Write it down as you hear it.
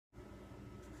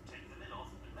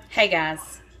Hey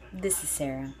guys, this is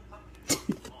Sarah.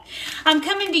 I'm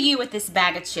coming to you with this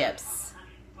bag of chips.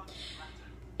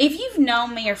 If you've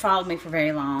known me or followed me for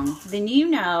very long, then you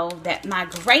know that my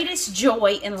greatest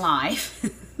joy in life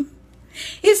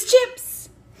is chips.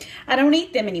 I don't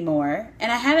eat them anymore,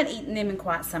 and I haven't eaten them in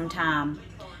quite some time,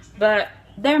 but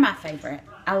they're my favorite.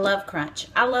 I love crunch.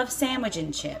 I love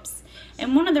sandwiching chips.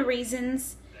 And one of the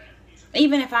reasons,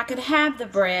 even if I could have the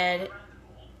bread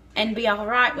and be all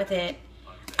right with it,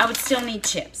 I would still need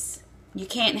chips. You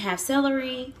can't have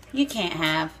celery. You can't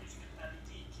have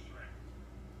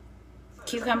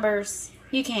cucumbers.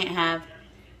 You can't have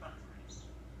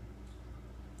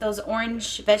those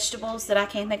orange vegetables that I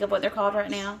can't think of what they're called right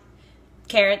now.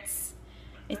 Carrots.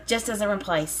 It just doesn't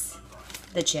replace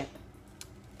the chip.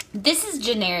 This is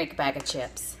generic bag of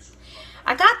chips.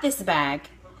 I got this bag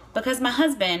because my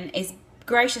husband is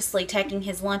graciously taking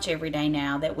his lunch every day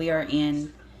now that we are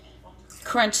in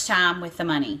crunch time with the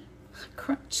money.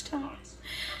 Crunch time.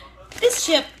 This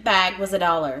chip bag was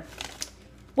 $1.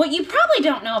 What you probably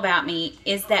don't know about me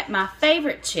is that my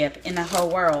favorite chip in the whole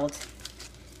world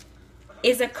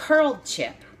is a curled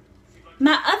chip.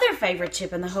 My other favorite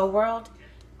chip in the whole world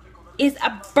is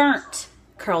a burnt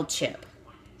curled chip.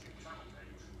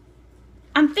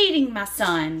 I'm feeding my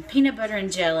son peanut butter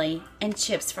and jelly and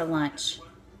chips for lunch.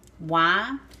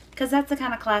 Why? Because that's the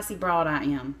kind of classy broad I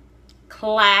am.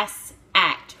 Class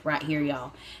act right here,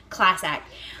 y'all. Class act.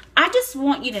 I just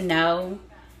want you to know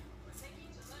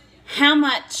how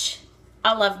much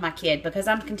I love my kid because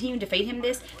I'm continuing to feed him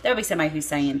this. There'll be somebody who's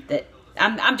saying that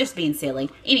I'm just being silly.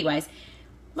 Anyways,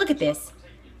 look at this.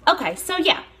 Okay, so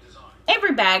yeah,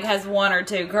 every bag has one or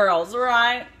two curls,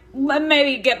 right?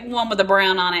 Maybe get one with a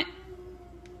brown on it.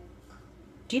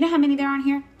 Do you know how many there are on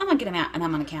here? I'm going to get them out and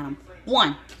I'm going to count them.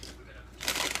 1,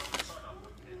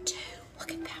 2,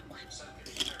 look at that one.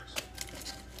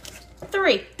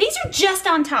 3, these are just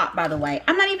on top, by the way.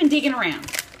 I'm not even digging around.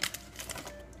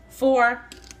 4,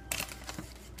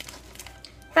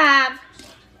 5,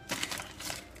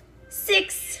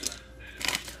 6,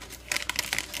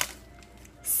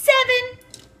 7,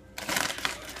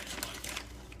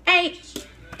 8.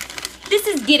 This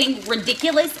is getting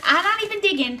ridiculous. I'm not even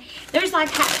digging. There's like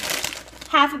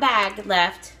half a bag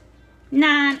left.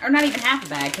 9, or not even half a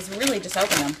bag, because we really just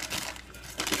opened them.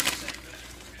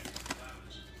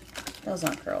 Those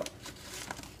aren't curled.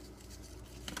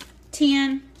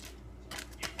 10.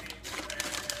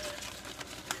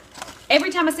 Every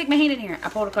time I stick my hand in here, I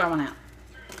pull the curled one out.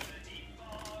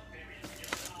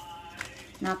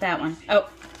 Not that one. Oh,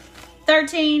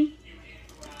 13.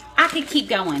 I could keep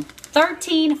going.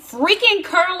 13 freaking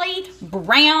curly,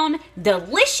 brown,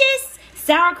 delicious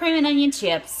sour cream and onion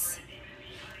chips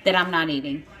that I'm not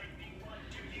eating.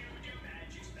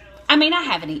 I mean, I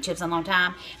haven't eaten chips in a long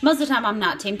time. Most of the time, I'm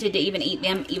not tempted to even eat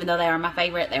them, even though they are my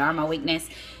favorite. They are my weakness.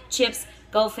 Chips,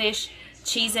 Goldfish,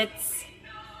 Cheez-Its.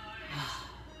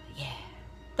 Yeah.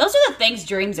 Those are the things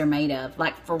dreams are made of.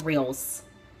 Like, for reals.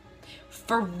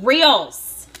 For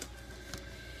reals.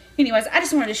 Anyways, I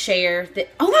just wanted to share that.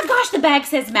 Oh my gosh, the bag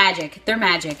says magic. They're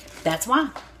magic. That's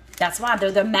why. That's why.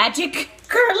 They're the magic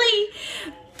curly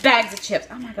bags of chips.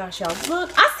 Oh my gosh, y'all.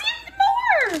 Look. I see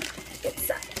more.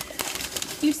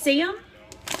 You see them?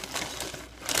 I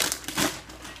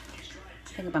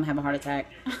think I'm going to have a heart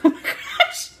attack. Oh my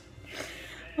gosh.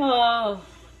 Oh.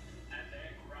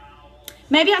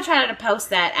 Maybe I'll try to post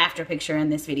that after picture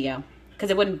in this video. Because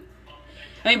it wouldn't.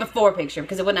 I mean, before picture,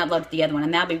 because it wouldn't upload the other one,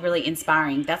 and that'll be really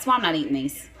inspiring. That's why I'm not eating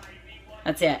these.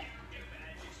 That's it.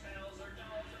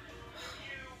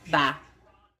 Bye.